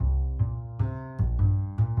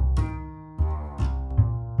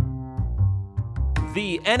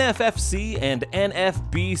The NFFC and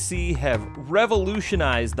NFBC have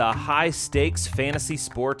revolutionized the high-stakes fantasy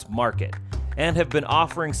sports market and have been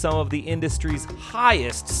offering some of the industry's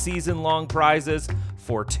highest season-long prizes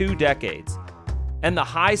for 2 decades. And the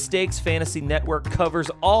High Stakes Fantasy Network covers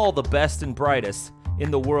all the best and brightest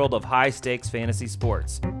in the world of high-stakes fantasy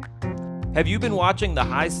sports. Have you been watching the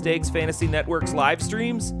High Stakes Fantasy Network's live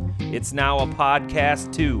streams? It's now a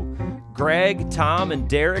podcast too. Greg, Tom, and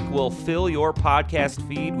Derek will fill your podcast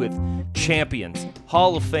feed with champions,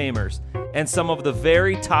 Hall of Famers, and some of the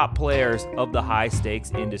very top players of the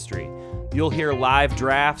high-stakes industry. You'll hear live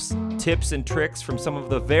drafts, tips, and tricks from some of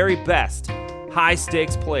the very best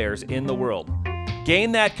high-stakes players in the world.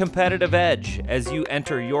 Gain that competitive edge as you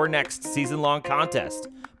enter your next season-long contest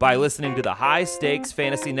by listening to the High Stakes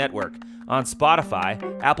Fantasy Network on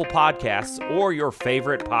Spotify, Apple Podcasts, or your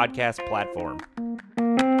favorite podcast platform.